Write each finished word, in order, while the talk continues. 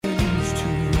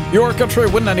Your country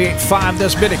with 98.5.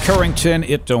 This bit at Currington.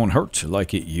 It don't hurt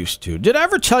like it used to. Did I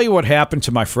ever tell you what happened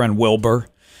to my friend Wilbur?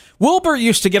 Wilbur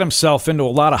used to get himself into a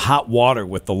lot of hot water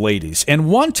with the ladies, and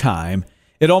one time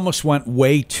it almost went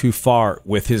way too far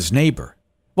with his neighbor.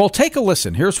 Well, take a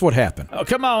listen. Here's what happened. Oh,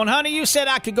 come on, honey. You said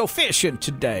I could go fishing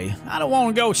today. I don't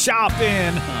want to go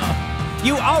shopping.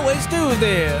 You always do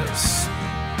this.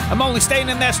 I'm only staying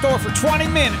in that store for 20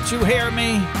 minutes. You hear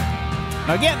me?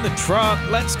 Now get in the truck.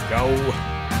 Let's go.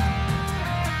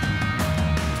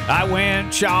 I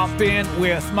went shopping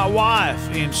with my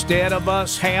wife instead of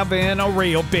us having a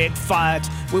real big fight.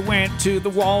 We went to the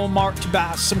Walmart to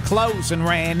buy some clothes and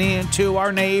ran into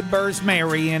our neighbors,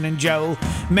 Marion and Joe.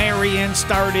 Marion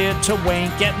started to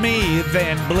wink at me,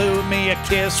 then blew me a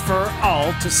kiss for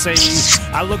all to see.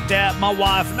 I looked at my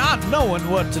wife not knowing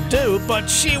what to do, but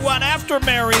she went after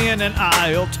Marion in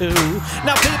aisle 2.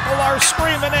 Now people are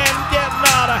screaming and getting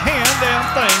out of hand, and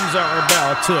things are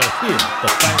about to hit the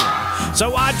fan.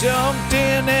 So I jumped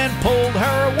in and pulled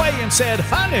her away and said,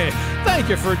 honey, thank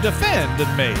you for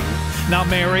defending me. Now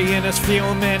Marion is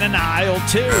fuming in aisle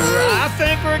 2. I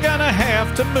think we're gonna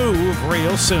have to move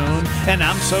real soon, and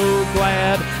I'm so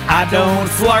glad I don't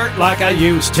flirt like I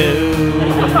used to.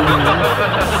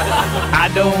 I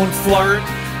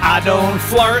don't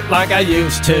flirt like I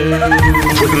used to.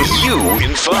 You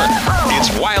in fun.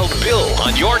 It's Wild Bill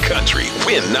on your country.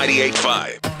 Win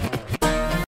 98.5.